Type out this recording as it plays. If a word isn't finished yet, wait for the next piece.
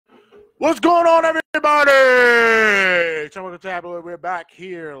What's going on, everybody? Welcome to Tabloid. We're back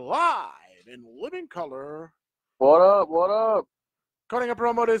here live in living color. What up? What up? Cutting a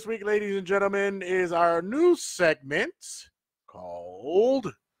promo this week, ladies and gentlemen, is our new segment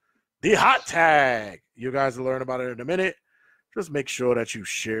called The Hot Tag. You guys will learn about it in a minute. Just make sure that you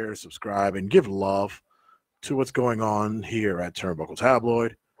share, subscribe, and give love to what's going on here at Turnbuckle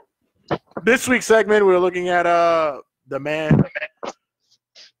Tabloid. This week's segment, we're looking at the man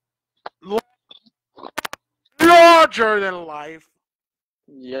larger than life.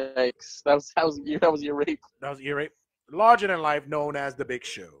 Yikes! That was your rape. That was ear rape. Larger than life, known as the Big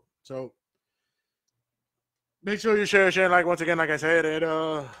Show. So make sure you share, like once again, like I said,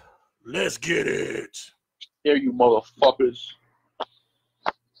 and let's get it. Here, you motherfuckers.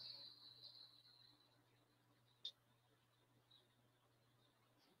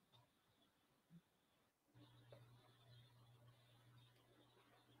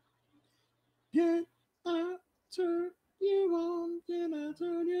 Yeah, I turn you on, then I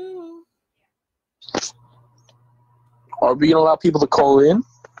turn you on. Are we gonna allow people to call in?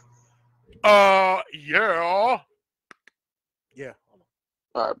 Yeah. Yeah.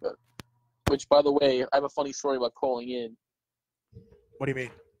 All right, bet. Which, by the way, I have a funny story about calling in. What do you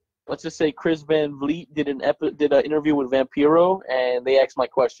mean? Let's just say Chris Van Vliet did an interview with Vampiro, and they asked my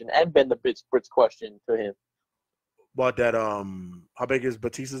question and Ben the Brits question to him. What that how big is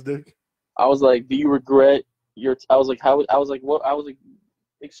Batista's dick? I was like, "Do you regret your?" I was like, "How?" I was like, "What?" I was like,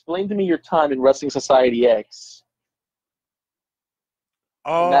 "Explain to me your time in Wrestling Society X."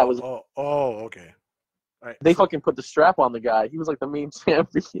 Oh, and that was okay. All right. They fucking put the strap on the guy. He was like the main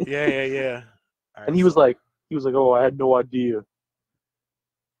champion. Yeah. Right, and he was like, "Oh, I had no idea.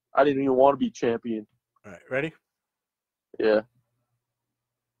 I didn't even want to be champion." All right, ready? Yeah.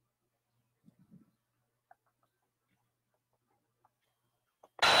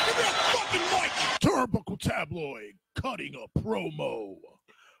 Give me a fucking mic! Turnbuckle Tabloid, cutting a promo.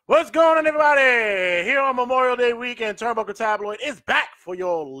 What's going on, everybody? Here on Memorial Day weekend, Turnbuckle Tabloid is back for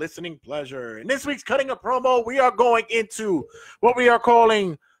your listening pleasure. In this week's Cutting a Promo, we are going into what we are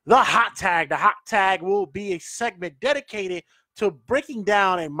calling the Hot Tag. The Hot Tag will be a segment dedicated to breaking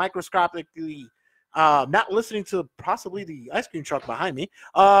down and microscopically, not listening to possibly the ice cream truck behind me.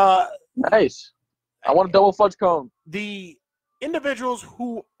 Nice. I want a double fudge cone. The individuals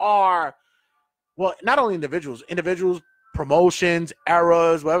who are, well, not only individuals, promotions,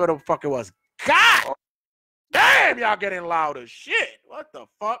 eras, whatever the fuck it was. God damn, y'all getting loud as shit. What the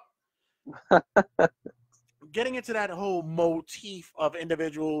fuck? Getting into that whole motif of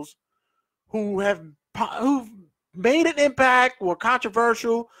individuals who've made an impact, were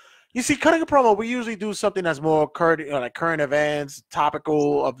controversial. You see, cutting a promo, we usually do something that's more current, like current events,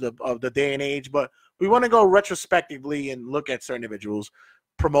 topical of the day and age, but we want to go retrospectively and look at certain individuals,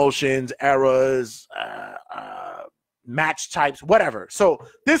 promotions, eras, match types, whatever. So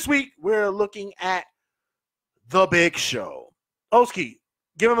this week we're looking at the Big Show. Oski,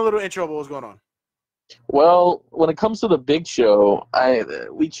 give him a little intro of what was going on. Well, when it comes to the Big Show,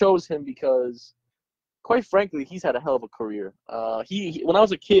 we chose him because, quite frankly, he's had a hell of a career. He when I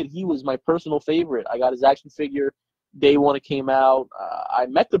was a kid, he was my personal favorite. I got his action figure day one it came out. I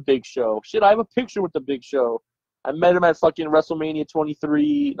met the Big Show. Shit, I have a picture with the Big Show. I met him at fucking WrestleMania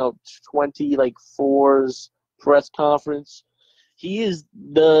 4's press conference. He is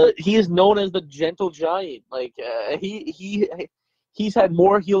known as the Gentle Giant. Like he's had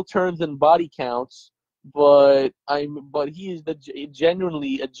more heel turns than body counts, but he is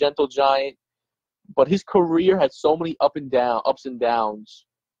genuinely a gentle giant. But his career had so many ups and downs.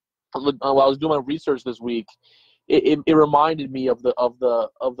 While I was doing my research this week, it reminded me of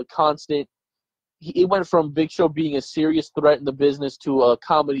the constant. It went from Big Show being a serious threat in the business to a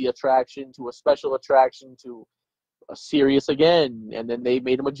comedy attraction to a special attraction to a serious again, and then they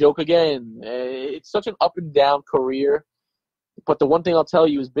made him a joke again. It's such an up and down career. But the one thing I'll tell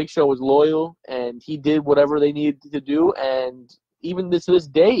you is Big Show was loyal, and he did whatever they needed to do, and even to this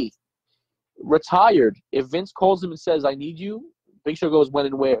day, retired. If Vince calls him and says, "I need you," Big Show goes, "When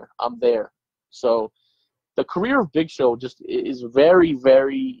and where? I'm there." So the career of Big Show just is very,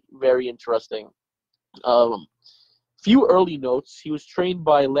 very, very interesting. Few early notes. He was trained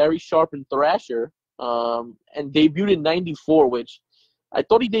by Larry Sharp and Thrasher, and debuted in 94, which I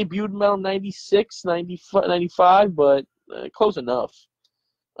thought he debuted around 96, 95, but close enough.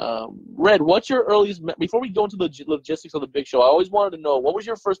 Red, what's your earliest before we go into the logistics of the Big Show? I always wanted to know, what was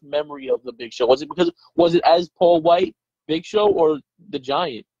your first memory of the Big Show? Was it as Paul White, Big Show, or the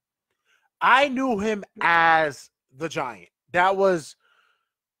Giant? I knew him as the Giant. That was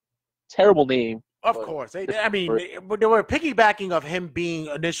terrible name. Of course. I mean, they were piggybacking of him being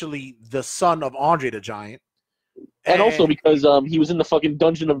initially the son of Andre the Giant. And also because he was in the fucking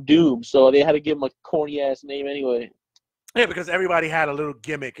Dungeon of Doom, so they had to give him a corny ass name anyway. Yeah, because everybody had a little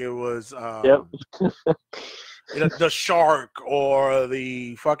gimmick. It was Yep. the shark or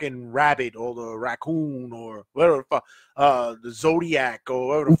the fucking rabbit or the raccoon or whatever the Zodiac or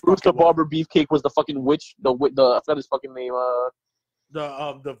whatever the fuck. Bruce the Barber Beefcake was the fucking witch. I forgot his fucking name.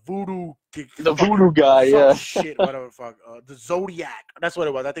 The voodoo. The voodoo guy. Yeah. Shit. Whatever the fuck. The Zodiac. That's what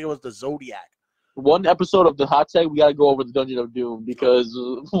it was. I think it was the Zodiac. One episode of the Hot Tag, we got to go over the Dungeon of Doom because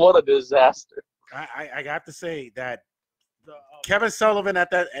what a disaster. I got to say that Kevin Sullivan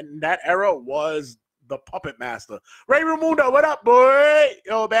at that era was the puppet master. Ray Raimundo, what up, boy?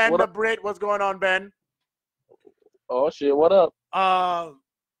 Yo, Ben, the Brit, what's going on, Ben? Oh shit, what up?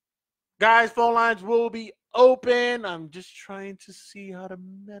 Guys, phone lines will be open. I'm just trying to see how to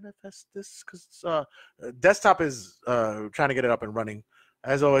manifest this because desktop is trying to get it up and running.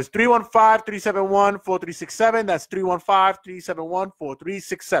 As always, 315-371-4367. That's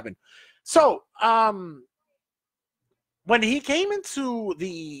 315-371-4367. So, when he came into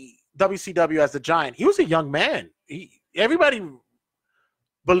the WCW as the Giant, he was a young man. Everybody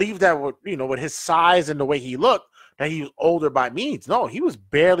believed that with his size and the way he looked, that he was older by means. No, he was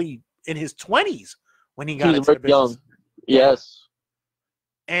barely in his 20s when he got into the business. Young. Yes.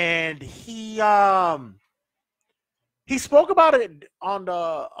 And he spoke about it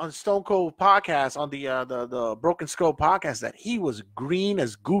on Stone Cold podcast, on the Broken Skull podcast, that he was green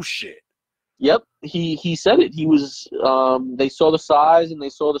as goose shit. Yep, he said it. He was. They saw the size and they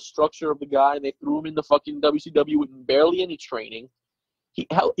saw the structure of the guy, and they threw him in the fucking WCW with barely any training.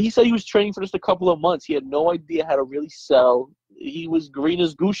 He said he was training for just a couple of months. He had no idea how to really sell. He was green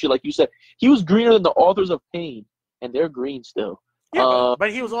as goose shit, like you said. He was greener than the Authors of Pain, and they're green still. Yeah,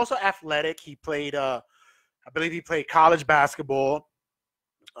 but he was also athletic. He played. I believe he played college basketball.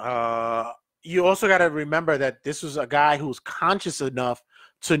 You also got to remember that this was a guy who was conscious enough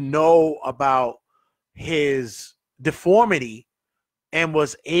to know about his deformity and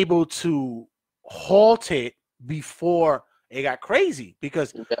was able to halt it before it got crazy,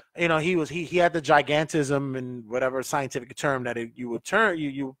 because he had the gigantism and whatever scientific term that you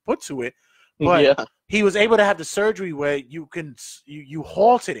put to it, but he was able to have the surgery where you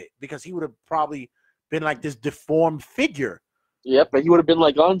halted it, because he would have probably been like this deformed figure. Yep, but he would have been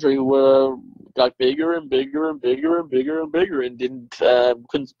like Andre, who got bigger and bigger and bigger and bigger and bigger and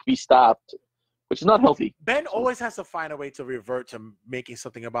couldn't be stopped, which is not healthy. Ben always has to find a way to revert to making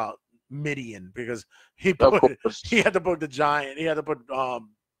something about Midian, because he had to put the Giant, he had to put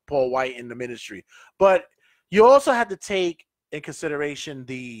Paul White in the Ministry. But you also had to take in consideration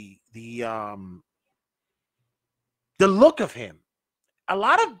the look of him. A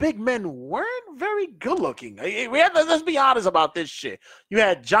lot of big men weren't very good looking. Let's be honest about this shit. You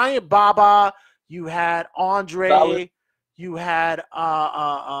had Giant Baba, you had Andre, you had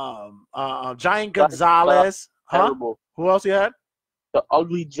Giant Gonzalez. Terrible. Who else you had? The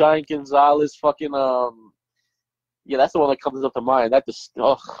ugly Giant Gonzalez, fucking that's the one that comes up to mind. That just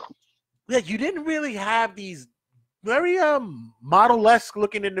Yeah, you didn't really have these very model-esque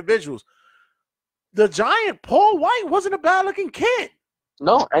looking individuals. The Giant Paul White wasn't a bad looking kid.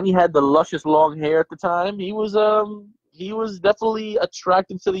 No, and he had the luscious long hair at the time. He was definitely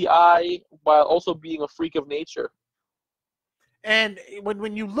attractive to the eye while also being a freak of nature. And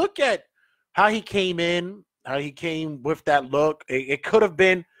when you look at how he came in, how he came with that look, it could have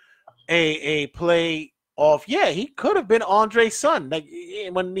been a play off. Yeah, he could have been Andre's son. Like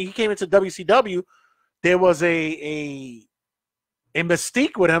when he came into WCW, there was a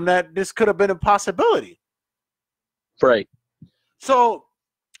mystique with him that this could have been a possibility. Right. So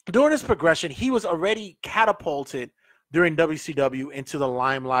during his progression, he was already catapulted during WCW into the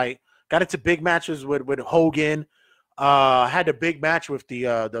limelight. Got into big matches with Hogan. Had a big match with the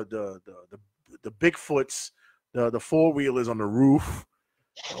Bigfoots, the four wheelers on the roof.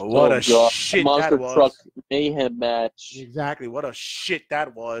 What a shit Monster that was! Truck mayhem match. Exactly, what a shit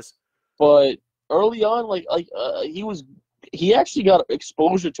that was. But early on, he actually got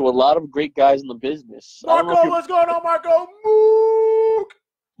exposure to a lot of great guys in the business. Marco, what's going on, Marco? Mook!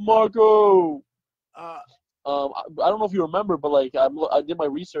 Marco. I don't know if you remember, but I did my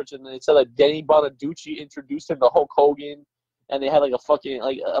research and it said that Denny Bonaducci introduced him to Hulk Hogan, and they had a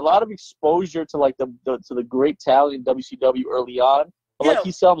lot of exposure to the great talent in WCW early on. But like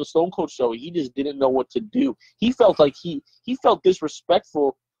he said on the Stone Cold show, he just didn't know what to do. He felt like he felt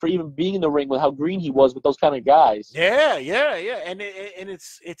disrespectful for even being in the ring with how green he was with those kind of guys. Yeah, and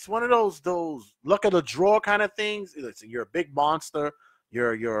it's one of those luck of the draw kind of things. Listen, you're a big monster.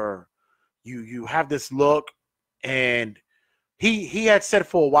 You're you have this look, and he had said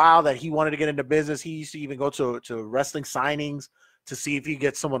for a while that he wanted to get into business. He used to even go to wrestling signings to see if he could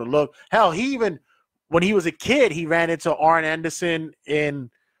get someone to look. Hell, he even when he was a kid, he ran into Arn Anderson in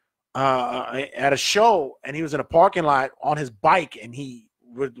at a show, and he was in a parking lot on his bike, and he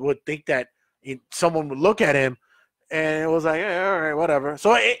would think that someone would look at him, and it was like, yeah, all right, whatever.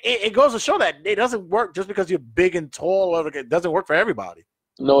 So it goes to show that it doesn't work just because you're big and tall. It doesn't work for everybody.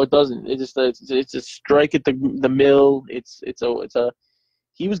 No, it doesn't. It's a strike at the mill. It's a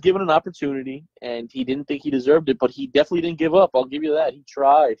he was given an opportunity, and he didn't think he deserved it, but he definitely didn't give up. I'll give you that. He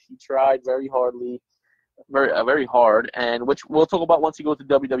tried. He tried very hardly, very hard, and which we'll talk about once he goes to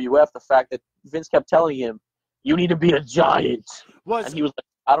WWF. The fact that Vince kept telling him, "You need to be a giant," and he was like,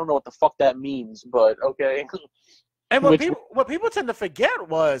 "I don't know what the fuck that means, but okay." And what people tend to forget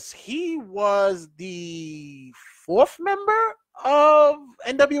was he was the 4th member of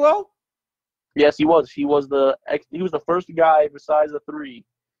NWO. Yes, he was. He was the first guy besides the 3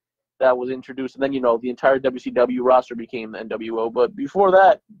 that was introduced, and then the entire WCW roster became the NWO. But before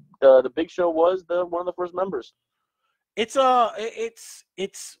that, the Big Show was one of the first members. It's a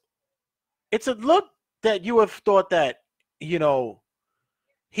look that you have thought that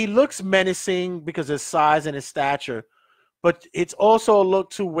he looks menacing because of his size and his stature, but it's also a look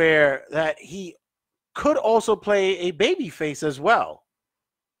to where that he could also play a baby face as well.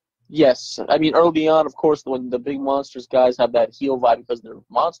 Yes. I mean, early on, of course, when the big monsters guys have that heel vibe because they're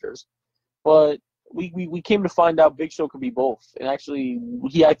monsters, but we came to find out Big Show could be both, and actually,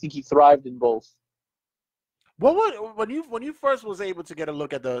 I think he thrived in both. When you first was able to get a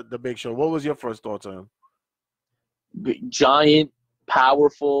look at the Big Show, what was your first thoughts on him? Giant,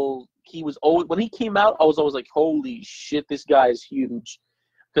 powerful. He was always, when he came out, I was always like, "Holy shit, this guy is huge."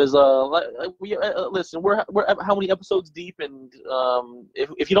 Because listen, we're how many episodes deep, and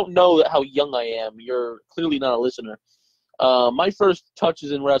if you don't know how young I am, you're clearly not a listener. My first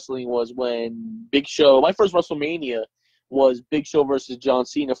touches in wrestling was when Big Show. My first WrestleMania was Big Show versus John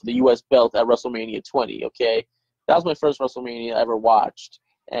Cena for the U.S. belt at WrestleMania 20. Okay, that was my first WrestleMania I ever watched,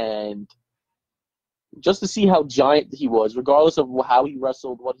 and just to see how giant he was, regardless of how he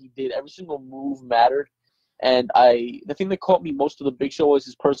wrestled, what he did, every single move mattered. And the thing that caught me most of the Big Show was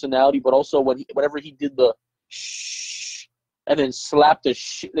his personality, but also whenever he did the shh, and then chopped the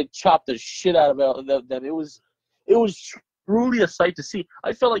shit out of them. It was truly a sight to see.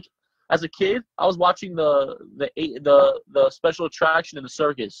 I felt like as a kid, I was watching the special attraction in the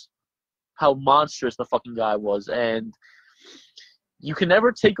circus, how monstrous the fucking guy was, and you can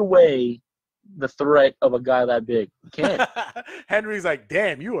never take away the threat of a guy that big. You can't. Henry's like,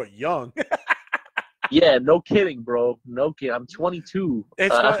 damn, you are young. Yeah, no kidding, bro. No kidding. I'm 22.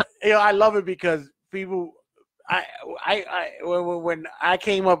 I love it because people. When I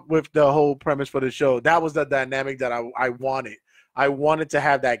came up with the whole premise for the show, that was the dynamic that I wanted. I wanted to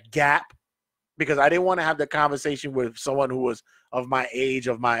have that gap because I didn't want to have the conversation with someone who was of my age,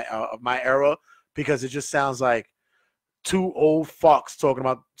 of my era, because it just sounds like two old fucks talking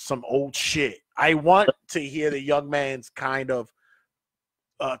about some old shit. I want to hear the young man's kind of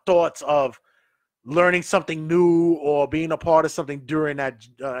thoughts of learning something new or being a part of something during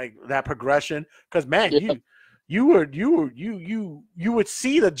that progression. Because man, yeah. you would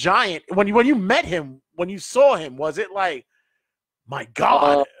see the giant when you met him, when you saw him. Was it like, my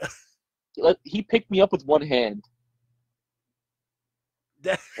God? He picked me up with one hand.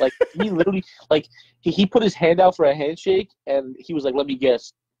 Like he literally, like he put his hand out for a handshake, and he was like, "Let me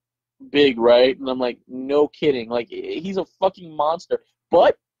guess, big, right?" And I'm like, "No kidding!" Like he's a fucking monster.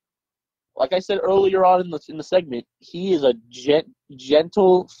 But like I said earlier on in the segment, he is a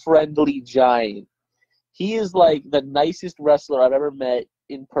gentle, friendly giant. He is like the nicest wrestler I've ever met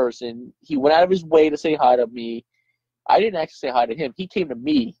in person. He went out of his way to say hi to me. I didn't actually say hi to him. He came to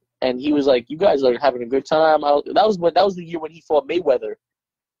me, and he was like, "You guys are having a good time." That was the year when he fought Mayweather.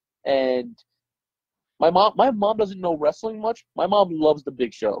 And my mom doesn't know wrestling much. My mom loves the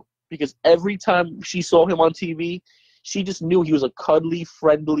Big Show because every time she saw him on TV, she just knew he was a cuddly,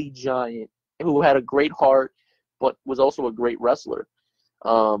 friendly giant who had a great heart, but was also a great wrestler.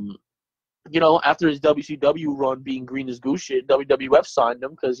 After his WCW run being green as goose shit, WWF signed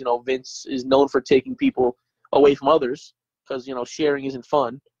him because, Vince is known for taking people away from others because, sharing isn't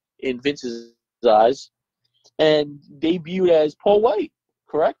fun in Vince's eyes. And debuted as Paul White,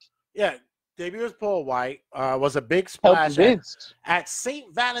 correct? Yeah, debut as Paul White, was a big splash at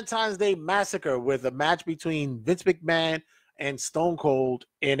St. Valentine's Day Massacre with a match between Vince McMahon and Stone Cold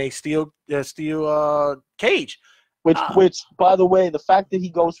in a steel cage. Which, by the way, the fact that he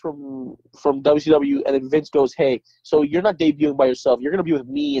goes from WCW and then Vince goes, hey, so you're not debuting by yourself. You're going to be with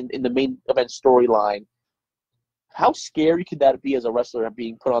me in the main event storyline. How scary could that be as a wrestler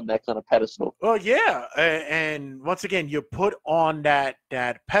being put on that kind of pedestal? Well, yeah. And once again, you're put on that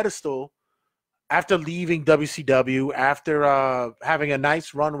pedestal after leaving WCW, after having a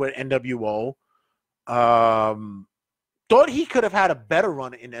nice run with NWO. Thought he could have had a better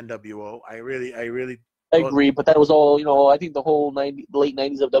run in NWO. I agree, but that was all, I think the whole late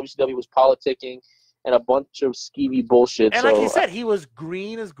 90s of WCW was politicking and a bunch of skeevy bullshit. And like he said, he was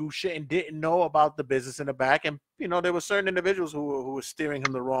green as goose shit and didn't know about the business in the back. And, there were certain individuals who were steering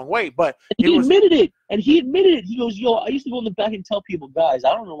him the wrong way. But he admitted it. And he admitted it. He goes, yo, I used to go in the back and tell people, guys,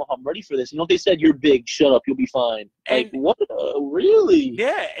 I don't know if I'm ready for this. They said, you're big. Shut up. You'll be fine. Like, what? Really?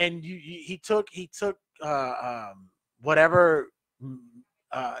 Yeah, and he took whatever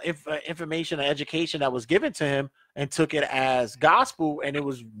information or education that was given to him and took it as gospel, and it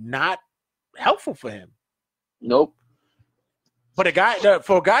was not helpful for him. Nope. But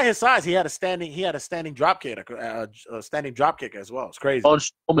for a guy his size, he had a standing drop kick, a standing drop kick as well. It's crazy. Braun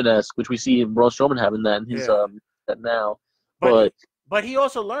Strowman-esque, which we see Braun Strowman having that in his that now. But he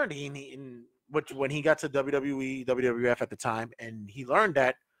also learned when he got to WWE, WWF at the time, and he learned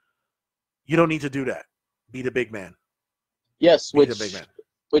that you don't need to do that. Be the big man. Yes, which,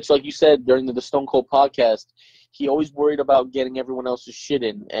 like you said during the Stone Cold podcast, he always worried about getting everyone else's shit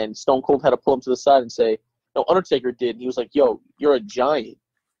in, and Stone Cold had to pull him to the side and say, no, Undertaker did. And he was like, yo, you're a giant.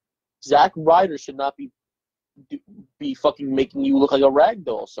 Zack Ryder should not be fucking making you look like a rag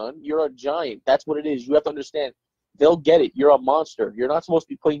doll, son. You're a giant. That's what it is. You have to understand. They'll get it. You're a monster. You're not supposed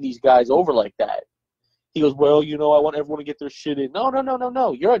to be putting these guys over like that. He goes, well, I want everyone to get their shit in.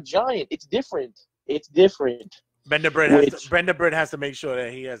 No. You're a giant. It's different. Bender Britt has to make sure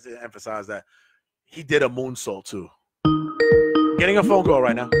that he has to emphasize that he did a moonsault too. Getting a phone call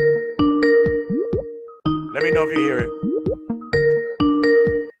right now. Let me know if you hear it.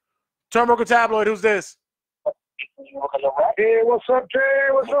 Turnbuckle Tabloid, who's this? Hey, what's up, Jay?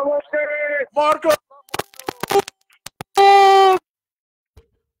 What's up, Marco.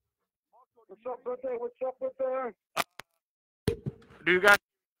 What's up with that? Do you guys?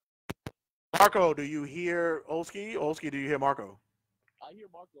 Marco, do you hear Olski? Olski, do you hear Marco? I hear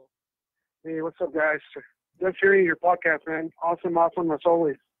Marco. Hey, what's up, guys? Just hearing your podcast, man. Awesome, as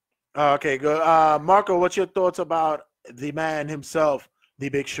always. Okay, good. Marco, what's your thoughts about the man himself, the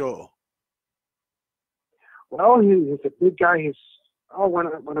Big Show? Well, he's a big guy. When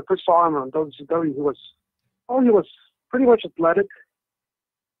I first saw him on WCW, he was pretty much athletic.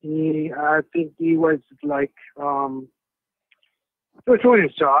 I think he was like, he was doing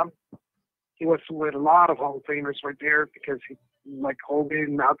his job. He was with a lot of Hall of Famers right there because he, like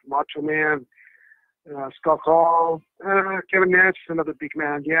Hogan, Macho Man, Scott Hall, Kevin Nash, another big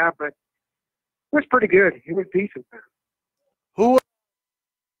man, yeah, but he was pretty good. He was decent, man. Who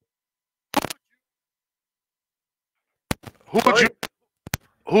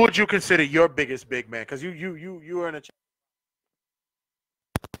would you consider your biggest big man? Because you were in a.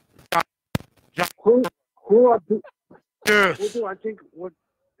 Who do I think was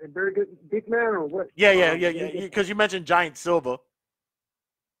a very good big man or what? Yeah. Because you mentioned Giant Silver.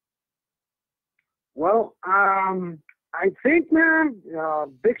 Well, I think, man,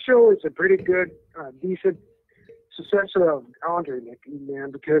 Big Show is a pretty good, decent successor of Andre,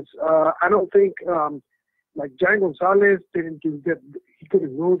 man, because I don't think like Giant Gonzalez he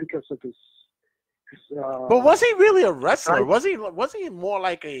couldn't move because of his. But was he really a wrestler? Was he more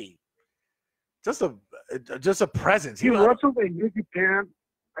like just a presence? He wrestled in New Japan.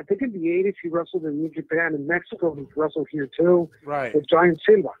 I think in the 80s he wrestled in New Japan. In Mexico he wrestled here too. Right. With Giant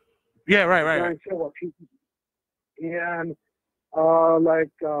Silva. Yeah, right. Giant Silva. And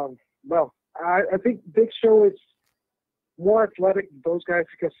I think Big Show is more athletic than those guys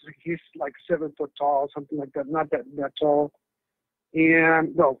because he's like 7 foot tall, something like that. Not that tall.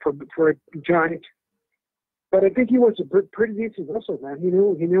 And no, for a giant. But I think he was a pretty decent wrestler, man. He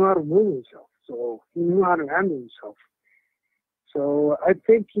knew how to move himself. So he knew how to handle himself. So I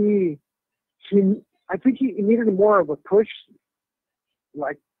think he needed more of a push,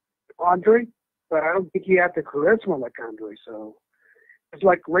 like Andre, but I don't think he had the charisma like Andre. So it's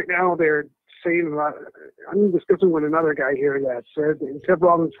like right now they're saying about. I'm discussing with another guy here that said Seth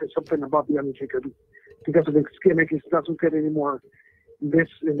Rollins said something about the Undertaker because of his gimmick. He doesn't fit anymore in this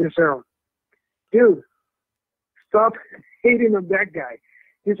era. Dude, stop hating on that guy.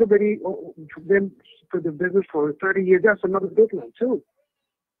 He's already been for the business for 30 years. That's another big man, too.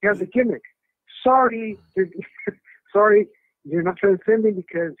 He has a gimmick. Sorry, you're not transcending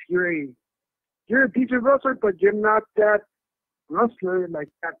because you're you're a decent wrestler, but you're not that wrestler like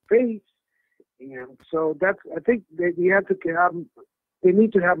that face. And so that's, I think they need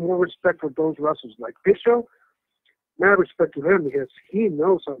to have more respect for those wrestlers. Like Big Show, mad respect to him because he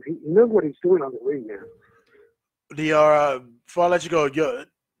knows something. He knows what he's doing on the ring now. Before I let you go, your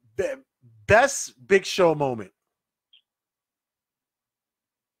best Big Show moment.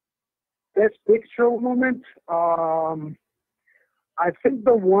 Best Big Show moment? I think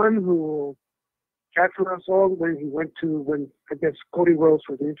the one who captured us all when he went against Cody Rhodes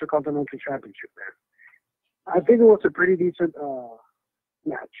for the Intercontinental Championship, man. I think it was a pretty decent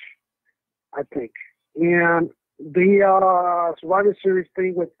match, I think. And the Survivor Series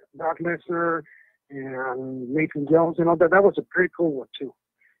thing with Brock Lesnar and Nathan Jones and all that was a pretty cool one, too.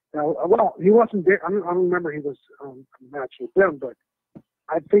 Now, well, he wasn't there. I don't remember he was matched with them, but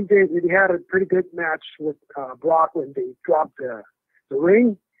I think they had a pretty good match with Brock when they dropped the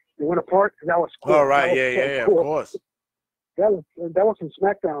ring. They went apart, and that was cool. Oh, right. Yeah, cool. Of course. That was some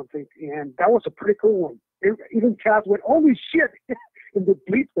SmackDown thing, and that was a pretty cool one. Even Cass went, holy shit, and they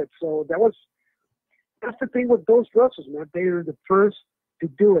bleeped it. So that's the thing with those wrestlers, man. They are the first to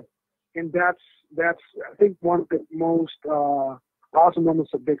do it, and that's I think one of the most awesome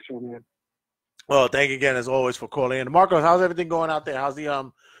moments of Big Show, man. Well, thank you again as always for calling in, Marcos. How's everything going out there? How's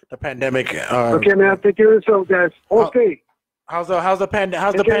the pandemic? Okay, man. Take care of yourself, guys. Okay. How's the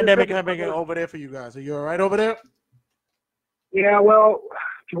pandemic happening over there for you guys? Are you all right over there? Yeah, well,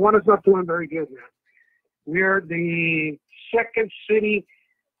 Tijuana's not doing very good, man. We're the second city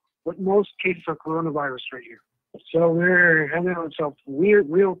with most cases of coronavirus right here. So we're having ourselves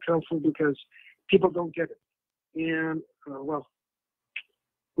real careful because people don't get it. And, well,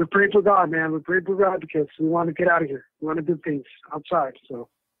 we pray for God, man. We pray for God because we want to get out of here. We want to do things outside, so.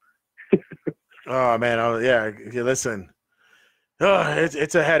 Oh, man. Oh, yeah. Listen.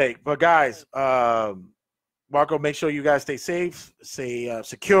 It's a headache. But, guys, Marco, make sure you guys stay safe, stay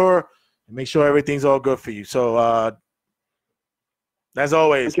secure, and make sure everything's all good for you. So, as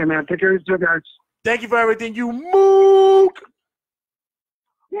always. Okay, man. Take care of yourself, guys. Thank you for everything, you mook.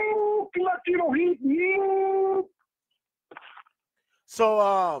 Mook, Latino Heat, mook. So,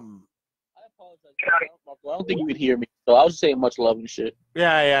 I apologize. I don't think you could hear me, so I was saying much love and shit.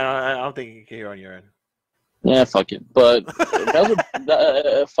 Yeah, I don't think you can hear on your end. Yeah, fuck it. But that was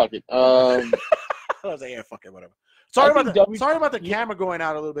fuck it. I was like, yeah, fuck it, whatever. Sorry about the camera going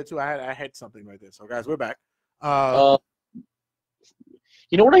out a little bit too. I had something right there. So, guys, we're back. You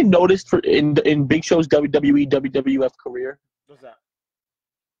know what I noticed in Big Show's WWE, WWF career? What's that?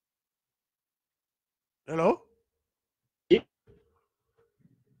 Hello? Yeah.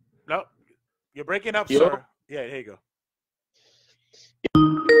 No, you're breaking up, Yo. sir. Yeah, here you go.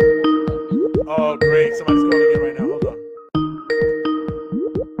 Oh, great. Somebody's calling in right now. Hold on.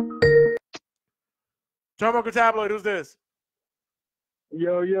 Turbo Tabloid, who's this?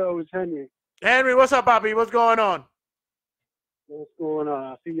 Yo, it's Henry. Henry, what's up, Bobby? What's going on? What's going on?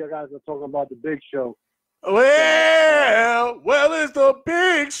 I see you guys are talking about the Big Show. Well, it's the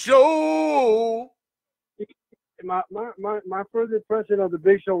Big Show. My first impression of the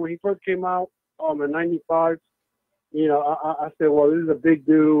Big Show when he first came out in '95, you know, I said, well, this is a big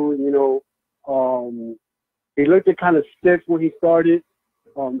dude. You know, he looked kind of stiff when he started.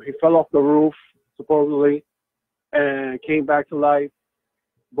 He fell off the roof supposedly and came back to life,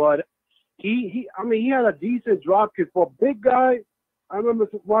 but he had a decent drop kick for a big guy. I remember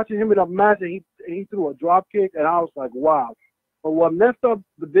watching him in a match and he threw a drop kick and I was like, wow. But what messed up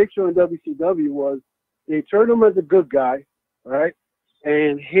the Big Show in WCW was they turned him as a good guy, right?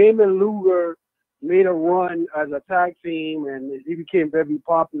 And him and Luger made a run as a tag team and he became very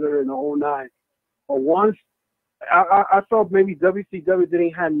popular in the whole nine. But once I thought maybe WCW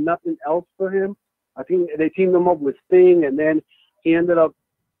didn't have nothing else for him. I think they teamed him up with Sting and then he ended up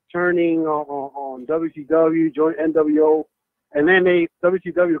turning on WCW, joined NWO, and then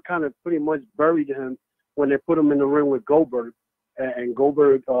WCW kind of pretty much buried him when they put him in the ring with Goldberg, and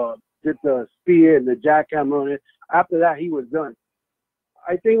Goldberg did the spear and the jackhammer on it. After that, he was done.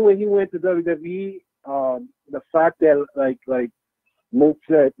 I think when he went to WWE, the fact that like Mook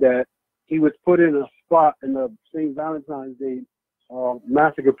said that he was put in a spot in the St. Valentine's Day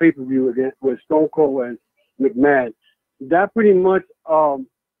Massacre pay-per-view against with Stone Cold and McMahon, that pretty much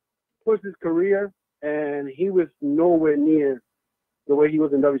pushed his career, and he was nowhere near the way he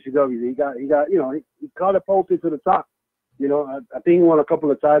was in WCW. He got, you know, he catapulted to the top. You know, I think he won a couple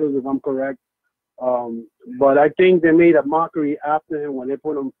of titles, if I'm correct. But I think they made a mockery after him when they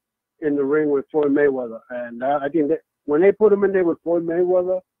put him in the ring with Floyd Mayweather. And I think that when they put him in there with Floyd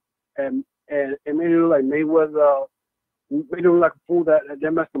Mayweather, and it made it look like Mayweather, made it look like a fool that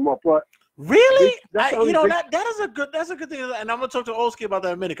messed him up. But Really? That's the only big- That's a good thing. And I'm gonna talk to Olski about that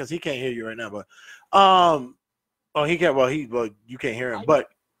in a minute because he can't hear you right now. But oh, he can't. Well, you can't hear him. But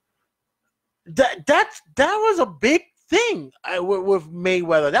that was a big thing with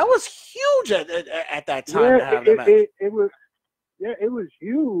Mayweather. That was huge at that time to have that match. It was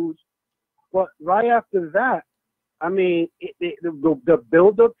huge. But right after that, I mean, the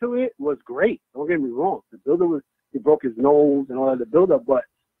build up to it was great. Don't get me wrong. The build up was, he broke his nose and all that. The build up, but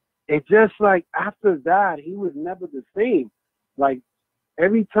it just like after that, he was never the same. Like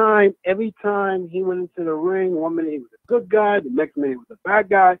every time he went into the ring, one minute he was a good guy, the next minute he was a bad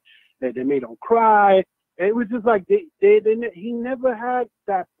guy. They made him cry. It was just like he never had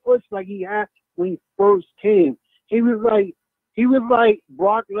that push like he had when he first came. He was like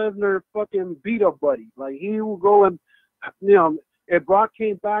Brock Lesnar fucking beat up buddy. Like he would go and, you know, if Brock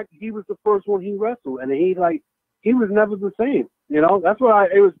came back, he was the first one he wrestled, and he was never the same. You know, that's why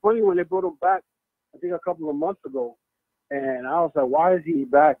it was funny when they brought him back. I think a couple of months ago, and I was like, why is he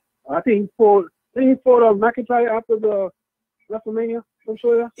back? I think he fought McIntyre after the WrestleMania. I'm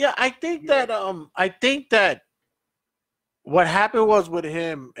sure. Yeah, I think that what happened was with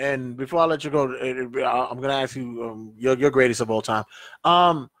him, and before I let you go, I'm gonna ask you your greatest of all time.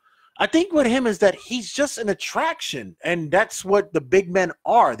 I think with him is that he's just an attraction, and that's what the big men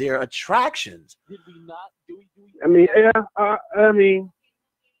are. They're attractions. Did we not? I mean, yeah. I mean,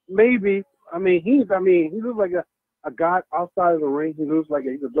 maybe. I mean, he looks like a guy outside of the ring. He looks like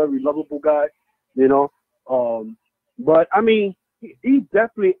he's a very lovable guy, you know. But I mean, he's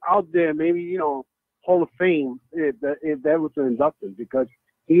definitely out there. Maybe, you know, Hall of Fame if that was to induct him, because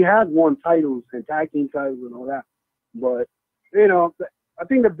he had won titles and tag team titles and all that. But you know, I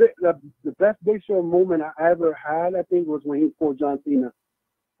think the best Big Show moment I ever had, I think, was when he fought John Cena.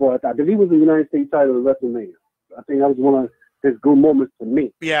 But I believe it was the United States title at WrestleMania. I think that was one of his good moments for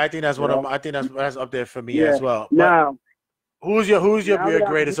me. Yeah, I think that's one of them. I think that's up there for me as well. But now, who's your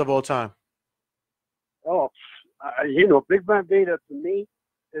greatest of all time? Oh, you know, Big Van Vader to me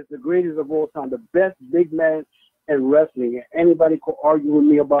is the greatest of all time, the best big man in wrestling. Anybody could argue with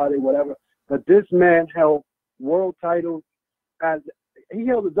me about it, whatever. But this man held world titles. He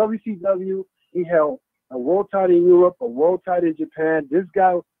held the WCW. He held a world title in Europe, a world title in Japan. This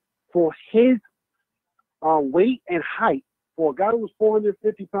guy, for his weight and height, for a guy who was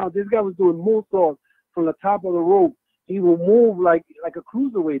 450 pounds, this guy was doing moonsaults from the top of the rope. He would move like a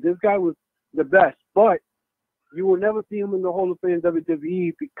cruiserweight. This guy was the best. But you will never see him in the Hall of Fame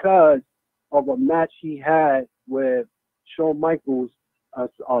WWE because of a match he had with Shawn Michaels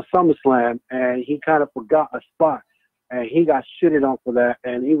SummerSlam, and he kind of forgot a spot, and he got shitted on for that,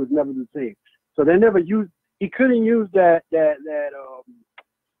 and he was never the same. So they never used. He couldn't use that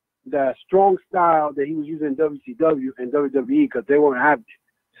strong style that he was using in WCW and WWE because they weren't having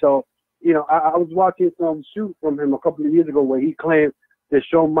it. So, you know, I was watching some shoot from him a couple of years ago where he claimed that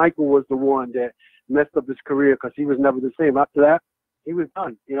Shawn Michaels was the one that messed up his career because he was never the same. After that, he was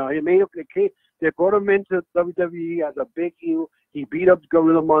done. You know, they brought him into WWE as a big heel. He beat up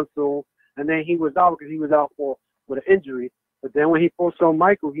Gorilla Monsoon, and then he was out because he was out with an injury. But then when he fought Shawn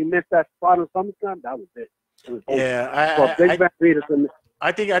Michaels, he missed that spot on SummerSlam. That was it. It was over.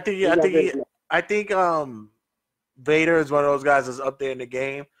 I think Vader is one of those guys that's up there in the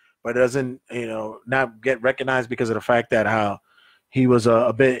game, but doesn't, you know, not get recognized because of the fact that how he was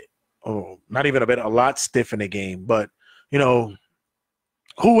a bit, not even a bit, a lot stiff in the game. But you know,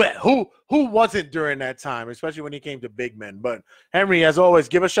 who wasn't during that time, especially when he came to big men. But Henry, as always,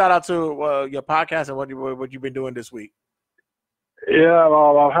 give a shout out to your podcast and what you've been doing this week. Yeah,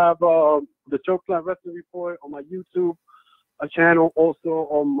 I'll have the Chokeslam Wrestling Report on my YouTube channel, also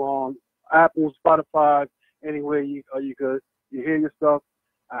on Apple, Spotify, anywhere you hear your stuff.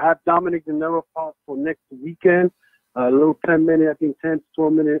 I have Dominic De Niro for next weekend. A little 10-minute, I think 10 to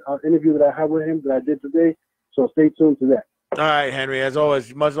 12-minute interview that I had with him that I did today. So stay tuned to that. All right, Henry. As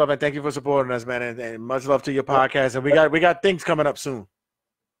always, much love and thank you for supporting us, man, and much love to your podcast. And we got things coming up soon.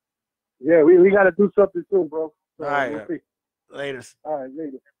 Yeah, we got to do something soon, bro. So all right, we'll see. Later. All right,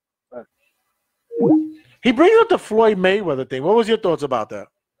 later. Bye. He brings up the Floyd Mayweather thing. What was your thoughts about that?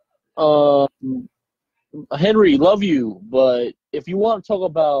 Henry, love you, but if you want to talk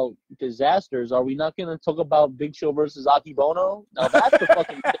about disasters, are we not going to talk about Big Show versus Akibono? Now that's the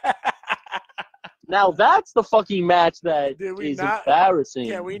fucking. Now that's the fucking match that is embarrassing.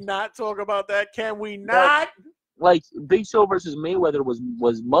 Can we not talk about that? Can we not? Like Big Show versus Mayweather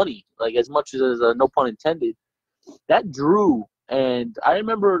was money, like as much as no pun intended. That drew, and I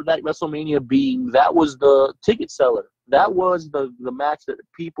remember that WrestleMania that was the ticket seller. That was the match that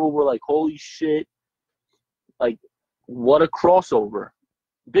people were like, holy shit, like what a crossover.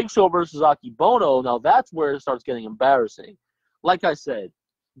 Big Show versus Akibono, now that's where it starts getting embarrassing. Like I said,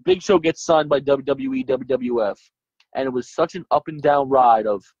 Big Show gets signed by WWE, WWF, and it was such an up and down ride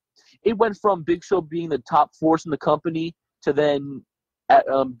of it went from Big Show being the top force in the company to then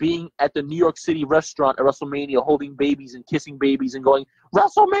being at the New York City restaurant at WrestleMania holding babies and kissing babies and going,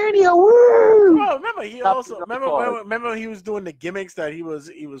 WrestleMania, woo! Well, remember he also remember he was doing the gimmicks that he was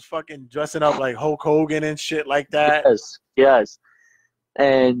fucking dressing up like Hulk Hogan and shit like that. Yes.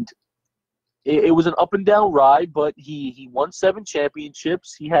 And it was an up and down ride, but he won 7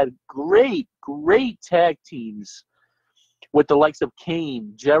 championships. He had great tag teams with the likes of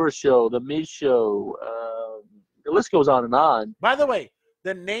Kane, Jericho, The Miz Show. The list goes on and on. By the way,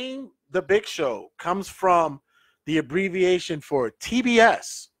 the name The Big Show comes from the abbreviation for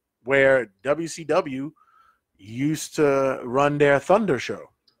TBS, where WCW used to run their Thunder show.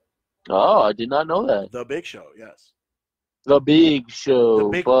 Oh, I did not know that. The Big Show, yes. The Big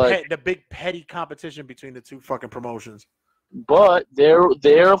Show. The big petty competition between the two fucking promotions. But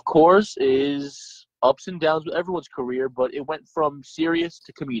there of course is ups and downs with everyone's career, but it went from serious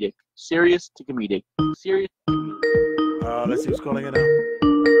to comedic. Serious to comedic. Serious to comedic. Let's see who's calling it now.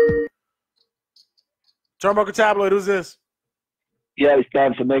 Turnbuckle Tabloid, who's this? Yeah, it's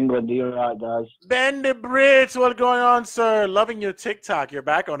Ben from England. Are you all right, guys? Ben the Brits, what's going on, sir? Loving your TikTok. You're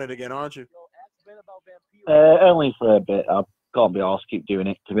back on it again, aren't you? Only for a bit. I can't be asked to keep doing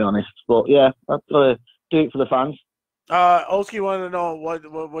it, to be honest. But yeah, I've got to do it for the fans. Oski wanted to know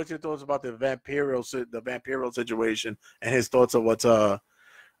what's your thoughts about the Vampiro situation and his thoughts of what's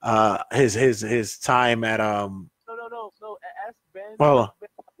his time at No. Ask Ben. Well,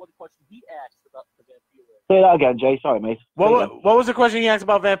 what question he asked about the Vampiro. Say that again, Jay. Sorry, mate. What was the question he asked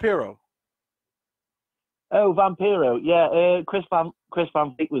about Vampiro? Oh, Vampiro. Yeah, Chris Van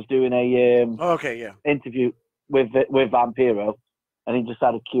Vliet was doing a interview with Vampiro, and he just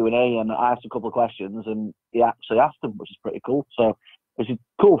had a Q&A, and I asked a couple of questions, and he actually asked them, which is pretty cool. So, which is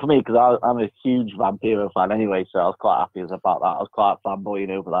cool for me because I'm a huge Vampiro fan anyway, so I was quite happy about that. I was quite fanboying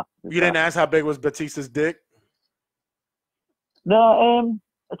over that. You didn't ask how big was Batista's dick? No,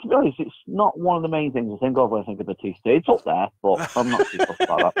 to be honest, it's not one of the main things I think of when I think of Batista. It's up there, but I'm not too fussed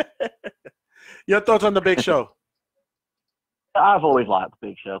about that. Your thoughts on the Big Show? I've always liked the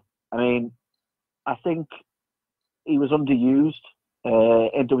Big Show. I mean, I think he was underused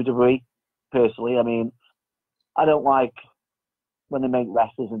in WWE, personally. I mean, I don't like when they make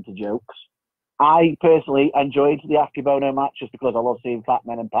wrestlers into jokes. I personally enjoyed the Akibono match just because I love seeing fat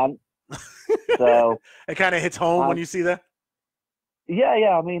men in pants. So it kind of hits home when you see that?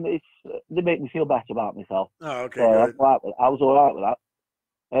 Yeah. I mean, they make me feel better about myself. Oh, okay. So I was all right with that.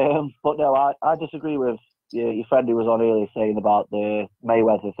 But no, I disagree with your friend who was on earlier saying about the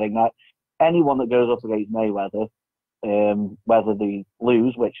Mayweather thing. That anyone that goes up against Mayweather, whether they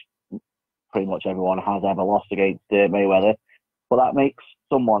lose, which pretty much everyone has ever lost against Mayweather, but that makes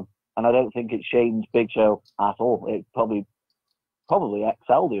someone. And I don't think it shames Big Show at all. It probably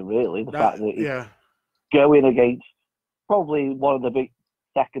excelled him, really. The fact that he's going against probably one of the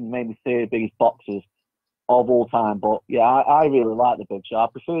second, maybe third biggest boxers of all time. But yeah, I really like the Big Show. I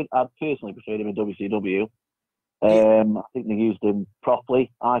personally preferred him in WCW. I think they used him properly.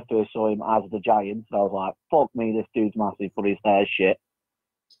 I first saw him as the Giant, and I was like, fuck me, this dude's massive, but his hair's shit.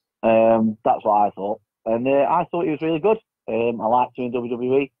 That's what I thought. And I thought he was really good. I liked him in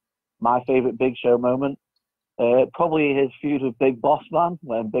WWE. My favourite Big Show moment, probably his feud with Big Boss Man,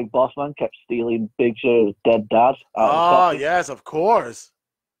 when Big Boss Man kept stealing Big Show's dead dad. Oh, yes, of course.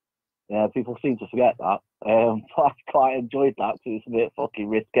 Yeah, people seem to forget that. I quite enjoyed that because it's a bit fucking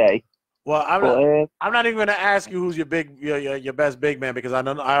risque. Well, I'm not even going to ask you who's your best big man because I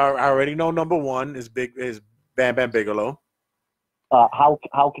already know number one is Bam Bam Bigelow. How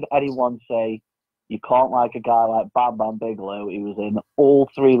can anyone say you can't like a guy like Bam Bam Bigelow? He was in all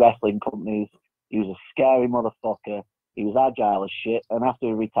 3 wrestling companies. He was a scary motherfucker. He was agile as shit. And after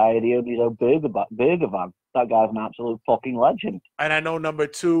he retired, he owned his own burger van. That guy's an absolute fucking legend. And I know number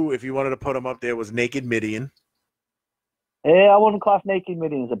 2, if you wanted to put him up there, was Naked Midian. I wouldn't class Naked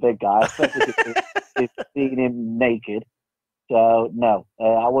Midian as a big guy, especially if seeing him naked. So, no,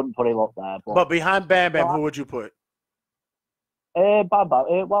 I wouldn't put him up there. But behind Bam Bam, who would you put? Bam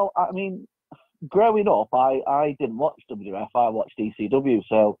Bam. Well, I mean, growing up, I didn't watch WWF. I watched ECW.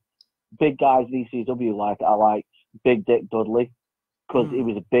 So, big guys in ECW, I liked Big Dick Dudley because he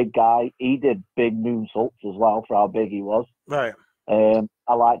was a big guy. He did big moonsaults as well for how big he was. Right.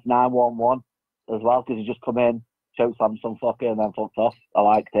 I liked 911 as well because he just come in, chokeslammed some fucker and then fucked off. I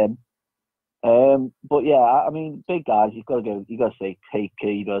liked him. But yeah, I mean, big guys, you got to say Taker,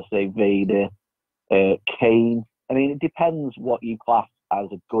 you got to say Vader, Kane. I mean, it depends what you class as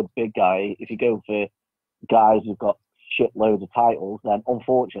a good big guy. If you go for guys who've got shitloads of titles, then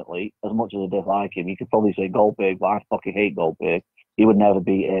unfortunately, as much as I dislike him, you could probably say Goldberg, but I fucking hate Goldberg. He would never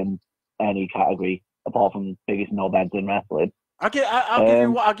beat in any category apart from biggest knobheads in wrestling.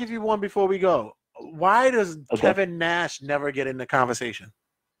 I'll give you one before we go. Why does Kevin Nash never get in the conversation?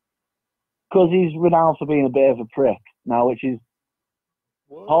 Because he's renowned for being a bit of a prick now, which is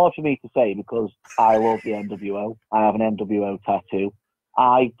hard for me to say because I love the NWO. I have an NWO tattoo.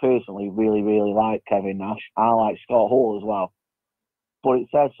 I personally really, really like Kevin Nash. I like Scott Hall as well. But it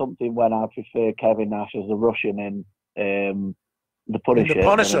says something when I prefer Kevin Nash as a Russian in The Punisher. The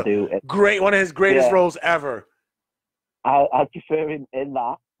Punisher. Great, one of his greatest roles ever. I prefer him in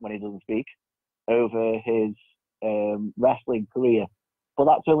that when he doesn't speak over his wrestling career. But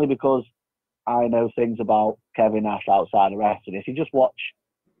that's only because I know things about Kevin Nash outside of wrestling. If you just watch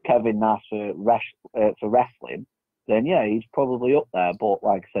Kevin Nash for wrestling, then yeah, he's probably up there. But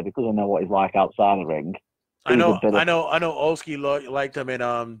like I said, because I know what he's like outside the ring, I know Olski liked him in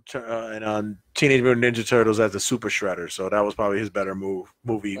Teenage Mutant Ninja Turtles as the Super Shredder, so that was probably his better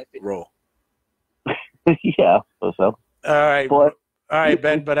movie role. Yeah, so. All right,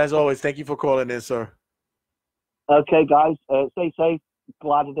 Ben. But as always, thank you for calling in, sir. Okay, guys, stay safe.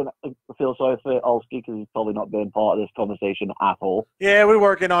 Glad I didn't feel sorry for Olski because he's probably not been part of this conversation at all. Yeah, we're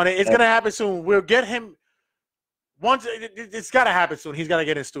working on it. It's gonna happen soon. We'll get him. Once it's got to happen soon. He's got to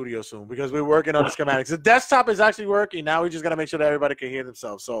get in studio soon because we're working on the schematics. The desktop is actually working now. We just got to make sure that everybody can hear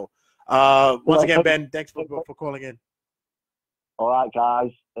themselves. So, once again, Ben, thanks for calling in. All right,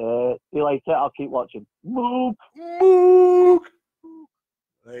 guys. See you later. I'll keep watching. Mook.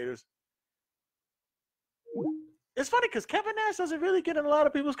 Laters. It's funny because Kevin Nash doesn't really get in a lot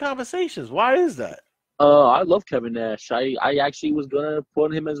of people's conversations. Why is that? I love Kevin Nash. I actually was gonna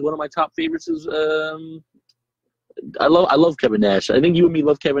put him as one of my top favorites. I love Kevin Nash. I think you and me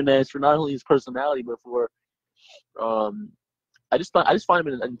love Kevin Nash for not only his personality, but for I just find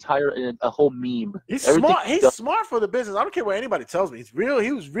him a whole meme. He's smart. He's smart for the business. I don't care what anybody tells me.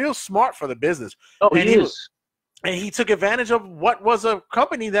 He was real smart for the business. Oh, he is. And he took advantage of what was a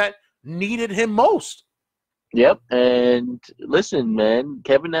company that needed him most. Yep. And listen, man,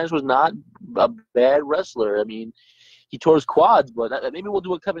 Kevin Nash was not a bad wrestler. I mean, he tore his quads, but maybe we'll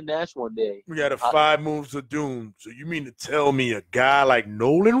do a Kevin Nash one day. We got 5 moves of doom. So you mean to tell me a guy like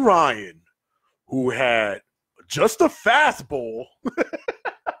Nolan Ryan, who had just a fastball?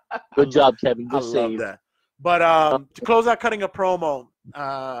 Good job, Kevin. Good save. Love that. But to close out cutting a promo,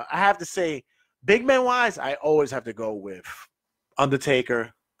 I have to say, big man wise, I always have to go with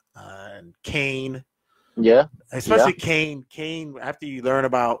Undertaker and Kane. Yeah, especially Kane. Kane, after you learn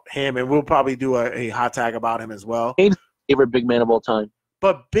about him, and we'll probably do a hot tag about him as well. Kane's favorite big man of all time.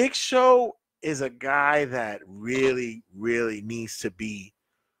 But Big Show is a guy that really, really needs to be.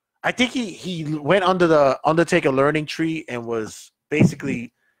 I think he went under the Undertaker learning tree and was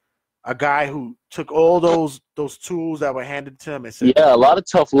basically a guy who took all those tools that were handed to him and said, "Yeah, a lot of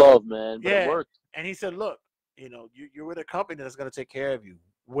tough love, man." But it worked. And he said, "Look, you're with a company that's going to take care of you.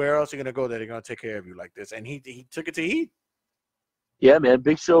 Where else are you going to go that they're going to take care of you like this?" And he took it to heat. Yeah, man.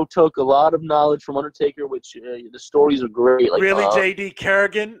 Big Show took a lot of knowledge from Undertaker, which the stories are great. Like, really, J.D.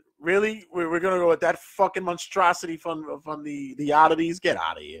 Kerrigan? Really? We're going to go with that fucking monstrosity from the oddities? Get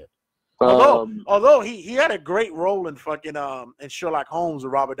out of here. Although he had a great role in fucking in Sherlock Holmes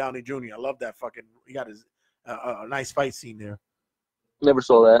with Robert Downey Jr. I love that fucking. He got his a nice fight scene there. Never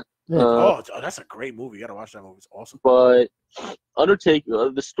saw that. That's a great movie. You got to watch that movie. It's awesome. But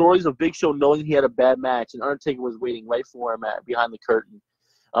Undertaker, the stories of Big Show knowing he had a bad match, and Undertaker was waiting right for him behind the curtain.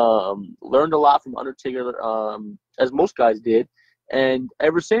 Learned a lot from Undertaker, as most guys did. And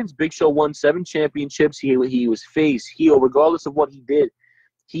ever since Big Show won 7 championships, he was face, heel, regardless of what he did.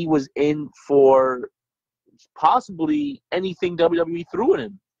 He was in for possibly anything WWE threw at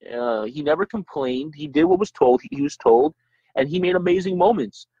him. He never complained. He did what was told. He was told, and he made amazing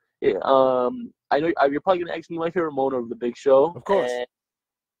moments. I know you're probably gonna ask me my favorite moment of the Big Show. Of course.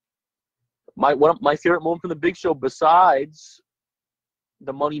 My favorite moment from the Big Show, besides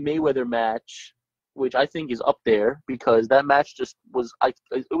the Money Mayweather match, which I think is up there because that match just was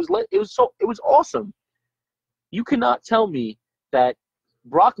it was awesome. You cannot tell me that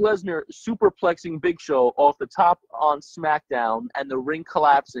Brock Lesnar superplexing Big Show off the top on SmackDown and the ring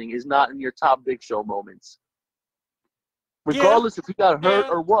collapsing is not in your top Big Show moments. Regardless if he got hurt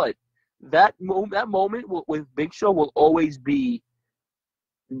or what, that moment with Big Show will always be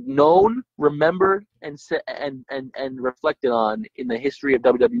known, remembered, and reflected on in the history of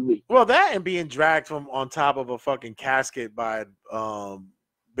WWE. Well, that and being dragged from on top of a fucking casket by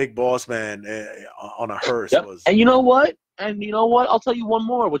Big Boss Man on a hearse was. And you know what? And you know what? I'll tell you one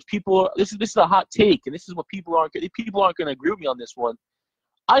more, which this is a hot take, and this is what people aren't going to agree with me on this one.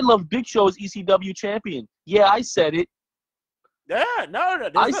 I love Big Show as ECW champion. Yeah, I said it. Yeah, no,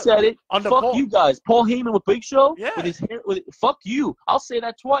 I said it. Fuck you guys. Paul Heyman with Big Show? Yeah. With his hair, fuck you. I'll say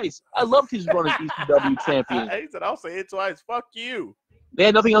that twice. I loved his run as ECW champion. He said, I'll say it twice. Fuck you. They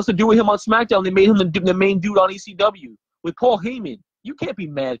had nothing else to do with him on SmackDown. They made him the main dude on ECW. With Paul Heyman, you can't be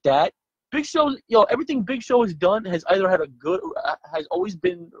mad at that. Big Show, everything Big Show has done has either had has always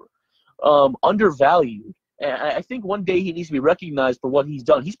been undervalued. And I think one day he needs to be recognized for what he's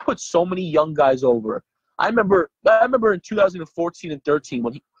done. He's put so many young guys over. I remember in 2014 and 13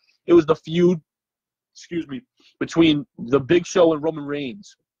 when it was the feud, between the Big Show and Roman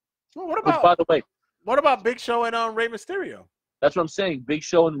Reigns. Well, by the way, what about Big Show and Rey Mysterio? That's what I'm saying. Big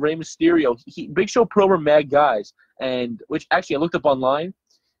Show and Rey Mysterio. Big Show Pro were mad guys, and which actually I looked up online.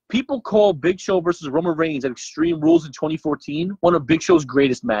 People call Big Show versus Roman Reigns at Extreme Rules in 2014 one of Big Show's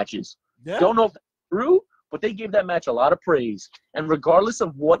greatest matches. Yeah. Don't know if that's true, but they gave that match a lot of praise. And regardless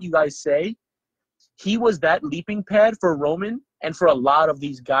of what you guys say, he was that leaping pad for Roman and for a lot of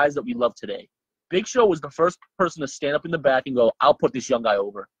these guys that we love today. Big Show was the first person to stand up in the back and go, I'll put this young guy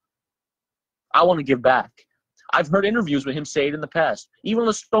over. I want to give back. I've heard interviews with him say it in the past. Even on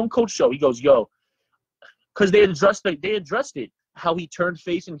the Stone Cold show, he goes, because they addressed it, how he turned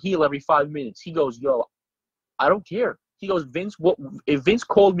face and heel every 5 minutes. He goes, I don't care. He goes, if Vince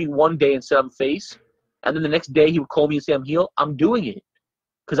called me one day and said I'm face, and then the next day he would call me and say I'm heel, I'm doing it.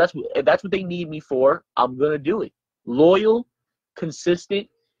 Because that's what they need me for. I'm going to do it. Loyal, consistent,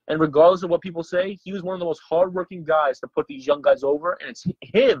 and regardless of what people say, he was one of the most hardworking guys to put these young guys over, and it's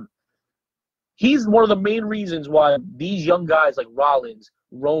him. He's one of the main reasons why these young guys like Rollins,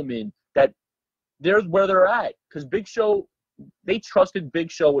 Roman, that they're where they're at. Because Big Show, they trusted Big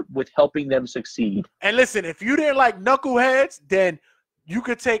Show with helping them succeed. And listen, if you didn't like knuckleheads, then you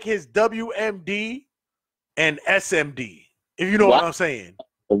could take his WMD and SMD, if you know what I'm saying.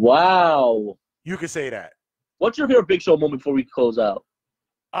 Wow. You could say that. What's your favorite Big Show moment before we close out?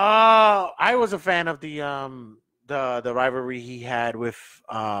 I was a fan of the rivalry he had with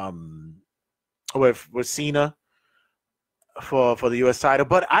Cena for the US title,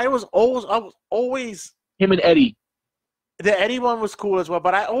 but I was always him and Eddie. The Eddie one was cool as well,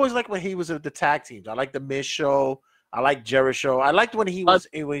 but I always liked when he was at the tag teams. I liked the Miz show. I liked Jerry show. I liked when he was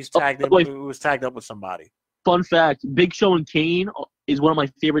tagged up with somebody. Fun fact: Big Show and Kane is one of my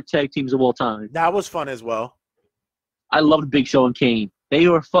favorite tag teams of all time. That was fun as well. I loved Big Show and Kane. They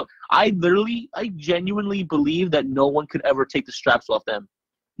were fun. I genuinely believe that no one could ever take the straps off them.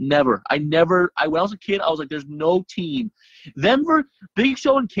 Never. When I was a kid, I was like, there's no team. Big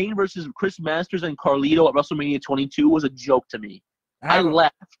Show and Kane versus Chris Masters and Carlito at WrestleMania 22 was a joke to me. I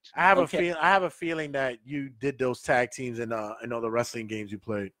laughed. I have a feeling that you did those tag teams in all the wrestling games you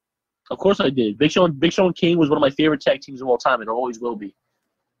played. Of course I did. Big Show and Kane was one of my favorite tag teams of all time, and it always will be.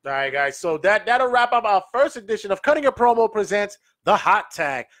 All right, guys. So that'll wrap up our first edition of Cutting a Promo presents The Hot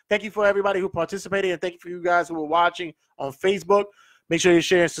Tag. Thank you for everybody who participated, and thank you for you guys who were watching on Facebook. Make sure you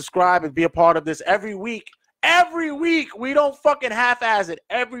share and subscribe and be a part of this every week. Every week. We don't fucking half-ass it.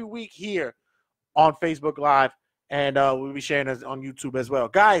 Every week here on Facebook Live. And we'll be sharing this on YouTube as well.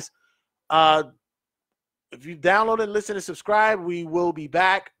 Guys, if you download and listen and subscribe, we will be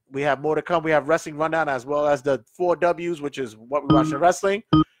back. We have more to come. We have Wrestling Rundown as well as the 4 Ws, which is what we watch in wrestling.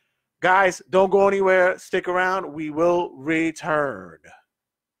 Guys, don't go anywhere. Stick around. We will return.